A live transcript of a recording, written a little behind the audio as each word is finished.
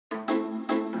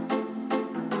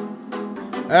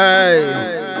Hey,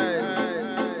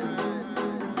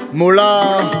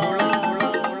 Moula.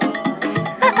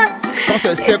 Quand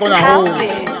c'est sec on arrose,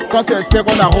 quand c'est sec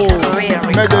on arrose,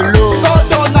 mets de l'eau. Sors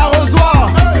ton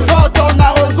arrosoir, sors ton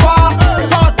arrosoir,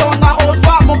 sors ton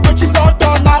arrosoir, mon petit sors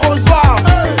ton arrosoir.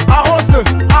 Arrose,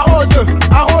 arrose,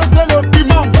 arrose le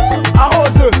piment.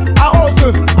 Arrose,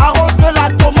 arrose, arrose la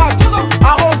tomate.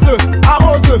 Arrose,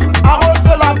 arrose, arrose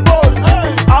la pause.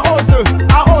 Arrose,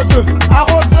 arrose,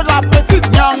 arrose la petite.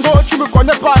 Nyango, tu me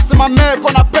connais pas, c'est ma mère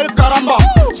qu'on appelle Karamba.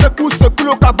 Secoue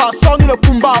le kaba, sonne le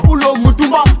kumba ou le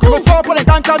mutumba. Je me sors pour les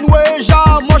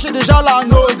cancanouéja, moi j'ai déjà la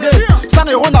nausée. San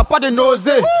héros n'a pas de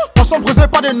nausée, poisson brisé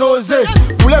pas de nausée,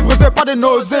 poulet brisé pas de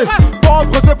nausée, porc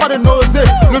brisé pas de nausée.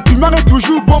 Le piment est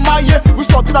toujours bon maillé, vous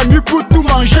sortez la nuit pour tout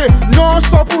manger. Non,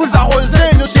 sans pour vous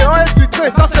arroser, le terrain est filtré,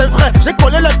 ça c'est vrai. J'ai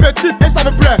collé les petites et ça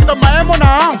me plaît, ça m'a mon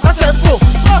âme, ça c'est faux.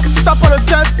 Si t'as pas le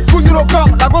sens, fous-nous le camp,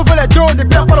 la go veut les dos, ne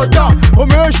perds pas le temps.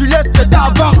 Roméo et Juliette, c'est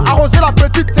avant, arroser la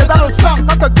petite, c'est dans le sang.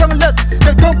 Quand quelqu'un laisse,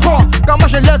 quelqu'un prend, quand moi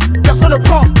je laisse, personne ne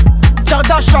prend.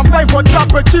 Jardin, champagne, vodka,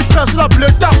 petit frère sur la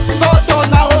bleuta. Sors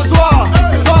ton arrosoir,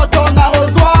 sors ton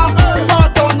arrosoir,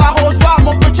 sors ton arrosoir,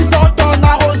 mon petit sors ton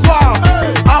arrosoir.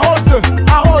 Arrose,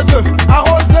 arrose,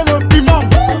 arrose le piment.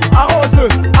 Arrose,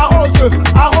 arrose,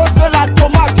 arrose la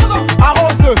tomate.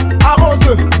 Arrose,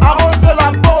 arrose, arrose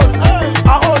la pause.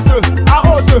 Arrose,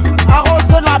 arrose,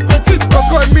 arrose la petite.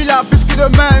 Coco et Mila, puisque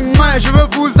demain, je veux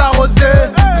vous arroser.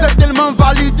 Vous êtes tellement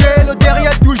validé, le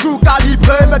derrière toujours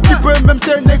calibré, mais tu peux même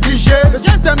se négliger. Le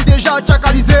système déjà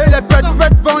chacalisé, les pètes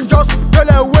vengeance, que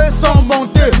les ouais sont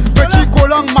montés. Petit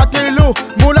collant, matélo,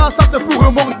 mola ça c'est pour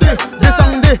remonter.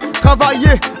 Descendez,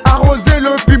 travaillez, arroser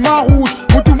le piment rouge.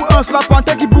 Moutoumou 1 c'est la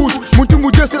panthère qui bouge,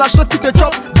 Moutoumou 2 c'est la chef qui te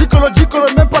chope. Dicolo,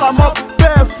 même pas la mort.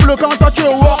 Pef, le quand toi tu es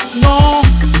walk, non.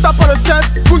 T'as pas le sens,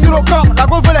 fous-nous le camp. La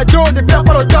go veut les dos, ne perds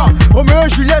pas le temps. Roméo et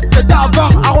Juliette, c'est avant.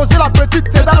 Arroser la petite,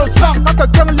 c'est dans le sang. Quand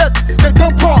quelqu'un laisse,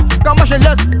 quelqu'un prend. Quand moi je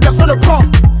laisse, personne ne prend.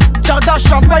 Jardin,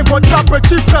 champagne, vodka,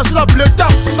 petit frère sur la bleuta.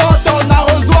 Sors ton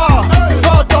arrosoir,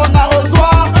 sors ton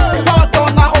arrosoir, sors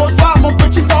ton arrosoir, mon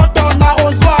petit sors ton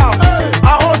arrosoir.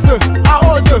 Arrose,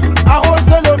 arrose,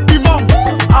 arrose le piment.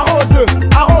 Arrose,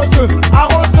 arrose,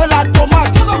 arrose la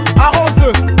tomate.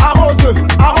 Arrose, arrose,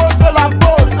 arrose la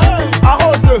pause.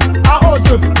 Arrose,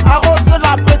 arrose, arrose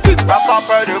la petite. T'as pas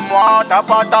peur de moi, t'as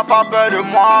pas peur de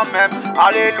moi-même.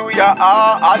 Alléluia,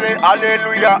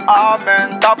 alléluia,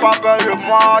 amen. T'as pas peur de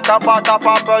moi, t'as pas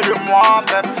peur de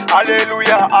moi-même.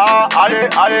 Alléluia,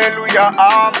 alléluia,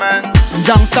 amen.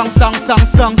 Dans sang,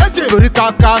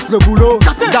 Perika casse le boulot.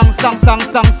 Dans sang,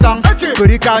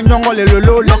 Perika nyongo le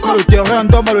lolo. Lorsque le terrain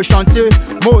dorme le chantier,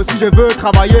 moi aussi je veux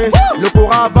travailler. Le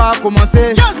Cora va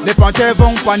commencer, les panthères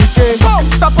vont paniquer.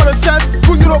 T'as pas le sens,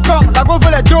 fous-nous le camp. La go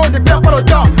veut les dos, ne perds pas le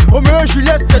temps. Roméo et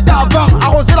Juliette, c'est avant.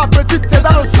 Arroser la petite, c'est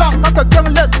dans le sang. Quand quelqu'un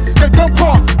laisse, quelqu'un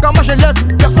prend. Quand moi je laisse,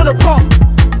 personne ne prend.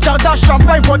 Jardin,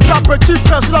 champagne, vodka, petit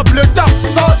frère sur la bleuta.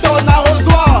 Sors ton